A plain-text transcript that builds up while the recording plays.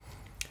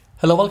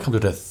Hello, welcome to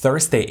the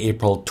Thursday,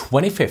 April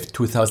 25th,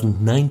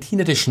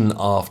 2019 edition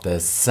of the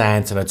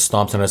SANS and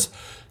Storm Center's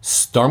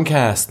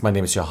StormCast. My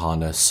name is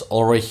Johannes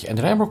Ulrich and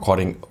today I'm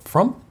recording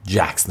from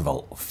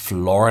Jacksonville,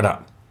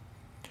 Florida.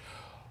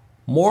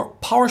 More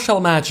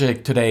PowerShell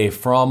magic today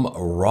from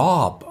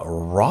Rob.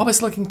 Rob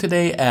is looking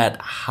today at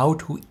how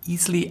to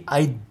easily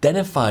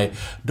identify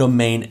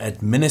domain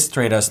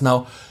administrators.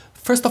 Now,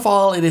 first of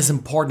all, it is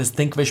important to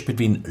distinguish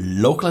between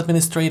local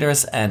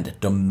administrators and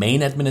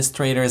domain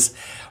administrators.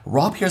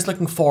 Rob here is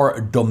looking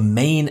for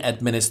domain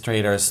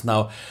administrators.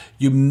 Now,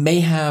 you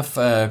may have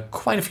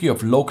quite a few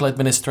of local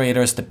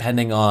administrators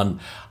depending on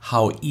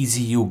how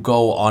easy you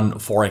go on,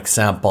 for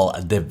example,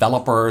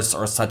 developers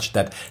or such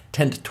that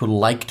tend to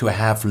like to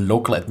have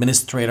local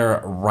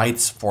administrator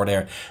rights for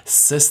their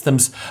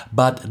systems.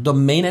 But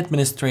domain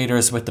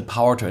administrators with the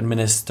power to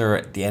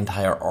administer the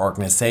entire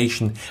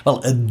organization,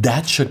 well,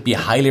 that should be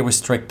highly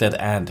restricted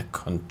and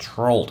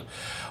controlled.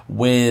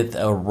 With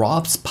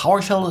Rob's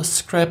PowerShell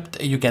script,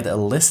 you get a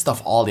list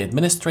of all the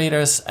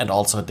administrators and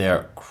also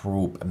their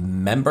group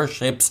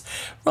memberships.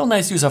 Real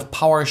nice use of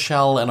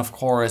PowerShell, and of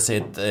course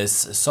it is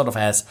sort of,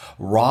 as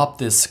Rob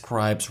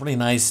describes, really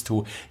nice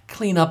to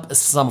clean up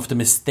some of the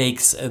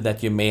mistakes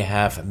that you may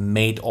have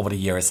made over the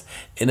years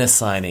in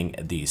assigning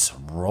these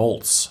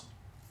roles.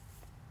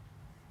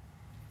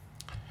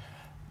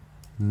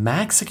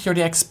 Mac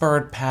security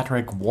expert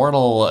Patrick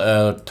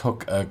Wardle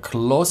took a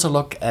closer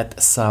look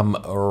at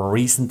some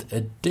recent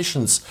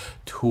additions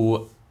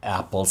to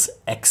Apple's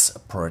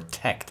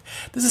Xprotect.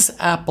 This is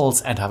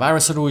Apple's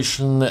antivirus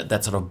solution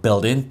that's sort of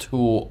built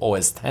into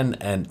OS X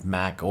and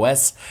Mac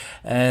OS.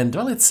 And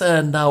well, it's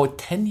now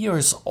 10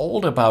 years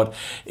old about.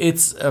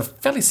 It's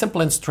fairly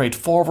simple and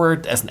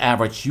straightforward. As an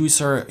average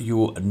user,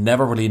 you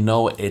never really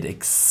know it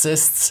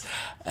exists.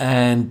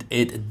 And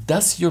it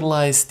does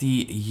utilize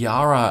the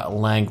Yara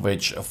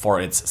language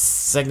for its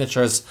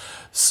signatures,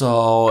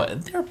 so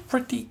they're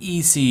pretty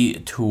easy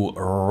to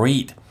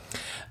read.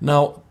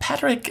 Now,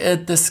 Patrick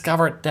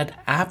discovered that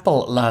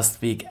Apple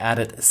last week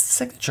added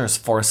signatures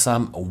for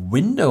some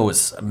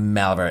Windows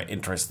malware,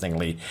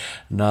 interestingly.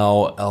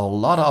 Now, a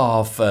lot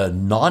of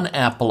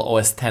non-Apple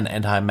OS X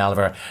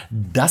anti-malware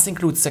does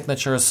include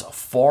signatures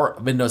for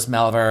Windows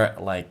malware,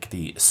 like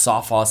the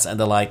Sophos and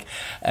the like.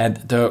 And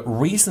the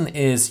reason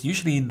is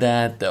usually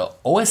that the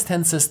OS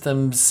X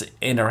systems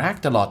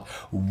interact a lot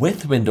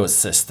with Windows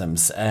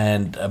systems.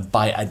 And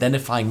by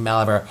identifying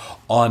malware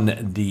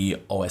on the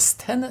OS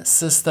X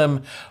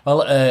system,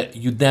 well,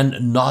 you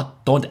then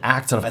don't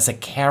act sort of as a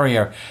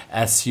carrier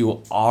as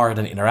you are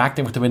then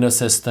interacting with the Windows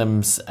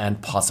systems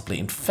and possibly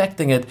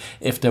infecting it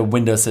if the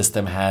Windows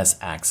system has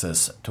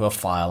access to a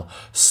file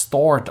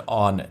stored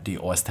on the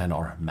OS X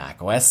or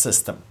Mac OS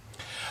system.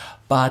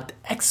 But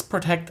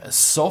Xprotect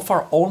so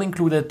far only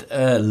included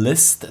a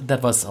list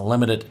that was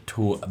limited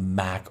to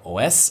Mac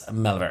OS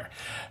malware.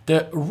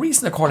 The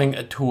reason,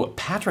 according to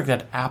Patrick,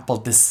 that Apple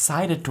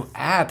decided to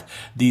add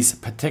these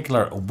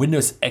particular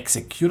Windows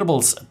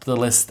executables to the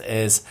list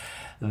is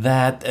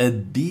that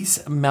these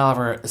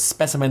malware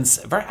specimens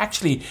were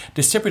actually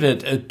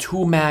distributed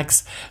to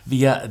Macs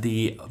via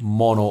the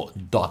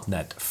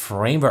Mono.NET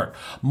framework.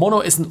 Mono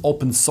is an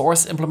open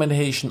source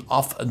implementation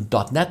of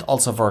 .NET,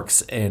 also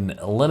works in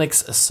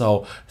Linux,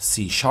 so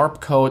C#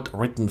 code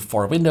written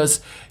for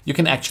Windows you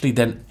can actually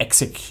then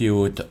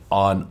execute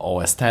on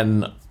OS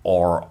X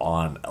or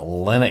on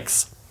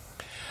Linux.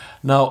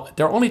 Now,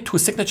 there are only two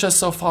signatures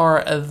so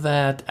far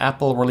that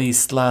Apple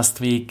released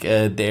last week.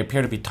 They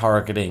appear to be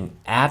targeting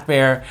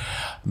adware.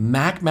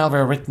 Mac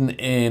malware written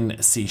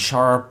in C#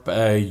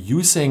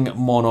 using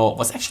Mono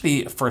was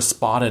actually first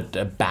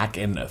spotted back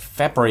in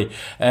February.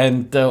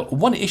 And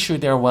one issue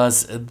there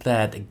was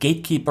that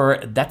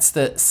Gatekeeper, that's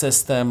the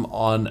system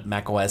on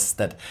macOS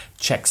that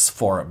checks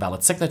for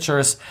valid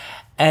signatures,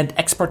 and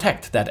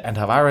Xprotect, that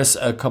antivirus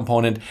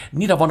component,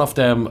 neither one of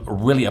them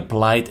really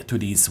applied to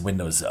these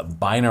Windows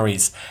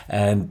binaries.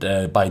 And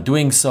by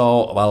doing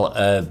so, well,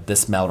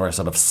 this malware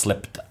sort of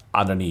slipped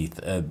underneath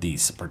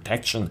these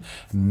protection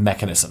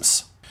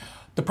mechanisms.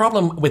 The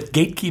problem with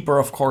Gatekeeper,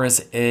 of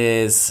course,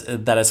 is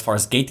that as far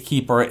as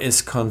Gatekeeper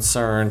is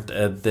concerned,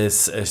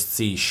 this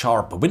C#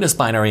 Windows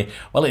binary,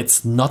 well,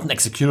 it's not an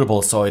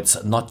executable, so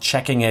it's not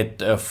checking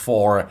it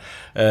for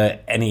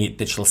any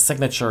digital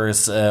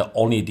signatures,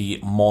 only the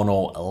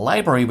Mono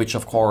library, which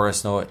of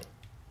course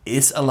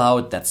is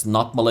allowed. That's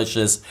not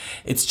malicious.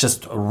 It's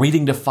just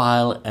reading the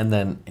file and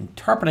then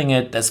interpreting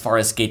it as far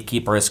as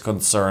Gatekeeper is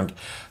concerned.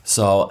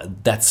 So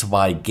that's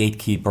why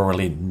Gatekeeper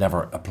really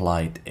never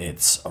applied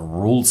its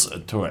rules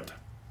to it.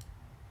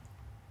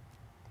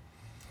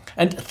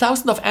 And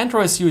thousands of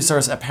Android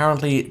users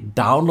apparently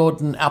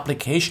download an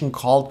application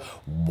called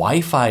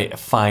Wi-Fi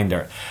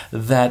Finder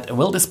that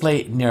will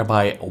display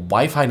nearby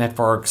Wi-Fi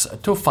networks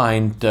to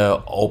find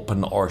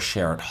open or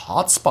shared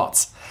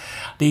hotspots.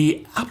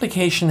 The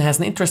application has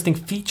an interesting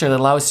feature that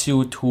allows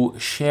you to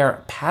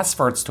share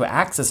passwords to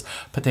access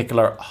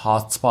particular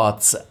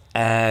hotspots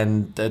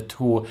and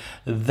to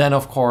then,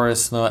 of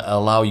course,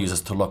 allow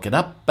users to look it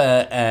up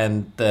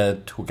and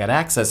to get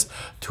access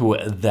to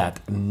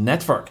that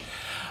network.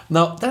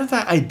 Now, that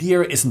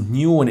idea isn't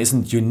new and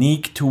isn't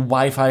unique to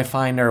Wi-Fi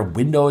Finder.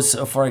 Windows,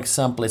 for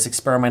example, is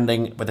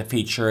experimenting with a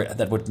feature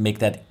that would make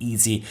that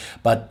easy.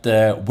 But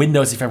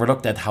Windows, if you ever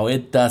looked at how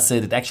it does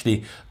it, it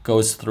actually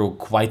goes through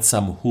quite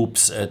some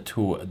hoops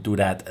to do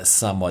that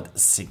somewhat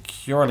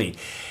securely.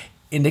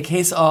 In the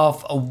case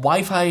of a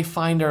Wi-Fi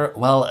Finder,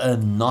 well,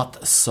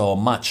 not so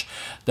much.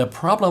 The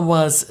problem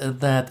was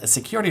that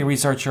security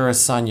researcher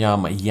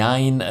Sanyam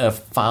Yain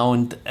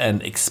found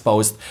an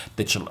exposed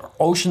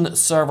DigitalOcean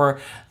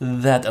server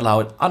that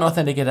allowed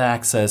unauthenticated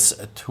access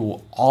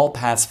to all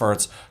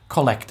passwords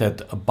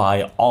collected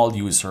by all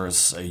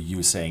users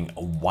using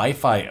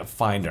Wi-Fi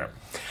Finder.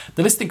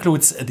 The list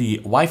includes the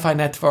Wi-Fi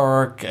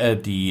network,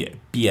 the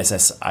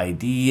BSS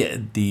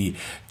ID, the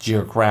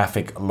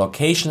geographic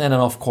location, and then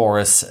of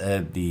course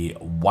the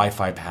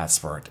Wi-Fi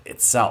password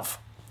itself.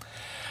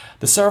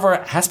 The server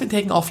has been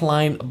taken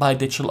offline by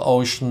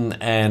DigitalOcean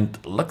and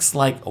looks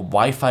like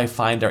Wi-Fi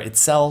Finder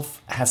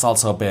itself has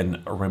also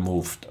been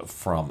removed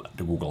from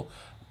the Google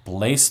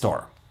Play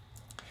Store.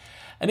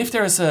 And if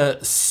there's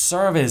a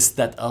service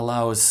that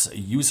allows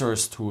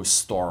users to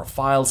store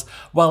files,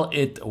 well,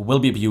 it will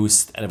be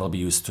abused and it will be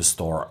used to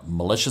store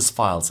malicious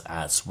files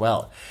as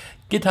well.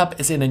 GitHub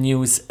is in the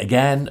news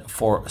again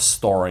for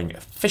storing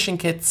phishing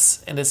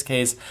kits in this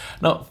case.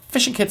 Now,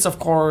 phishing kits, of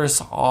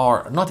course,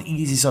 are not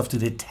easy to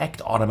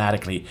detect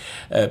automatically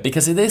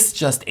because it is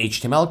just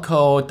HTML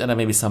code and then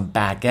maybe some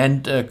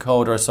back-end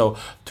code or so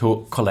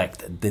to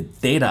collect the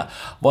data.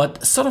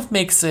 What sort of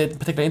makes it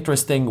particularly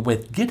interesting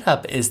with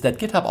GitHub is that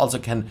GitHub also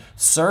can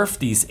serve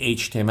these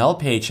HTML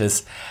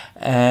pages,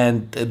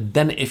 and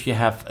then if you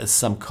have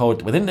some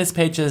code within these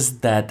pages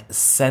that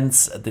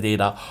sends the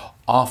data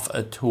off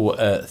to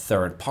a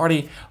third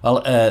party,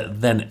 well,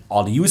 then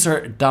all the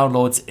user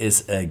downloads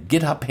is a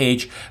GitHub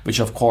page, which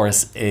of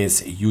course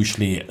is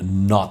usually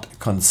not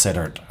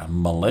considered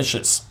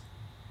malicious.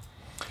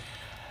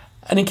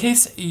 And in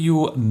case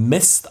you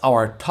missed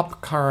our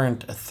top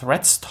current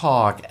threats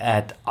talk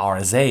at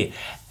RSA,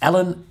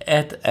 Alan,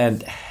 Ed,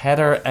 and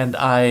Heather and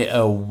I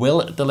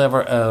will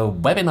deliver a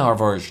webinar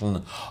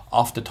version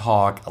of the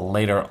talk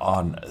later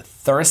on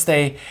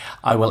Thursday.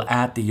 I will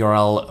add the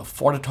URL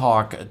for the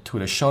talk to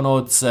the show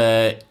notes.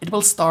 It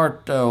will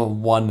start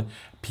 1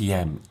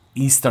 p.m.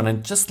 Eastern,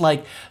 and just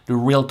like the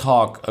real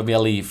talk,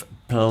 we'll leave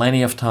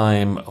plenty of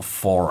time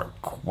for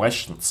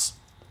questions.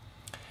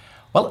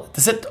 Well,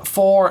 that's it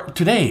for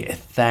today.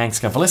 Thanks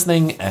again for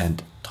listening,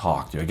 and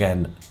talk to you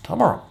again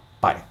tomorrow.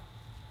 Bye.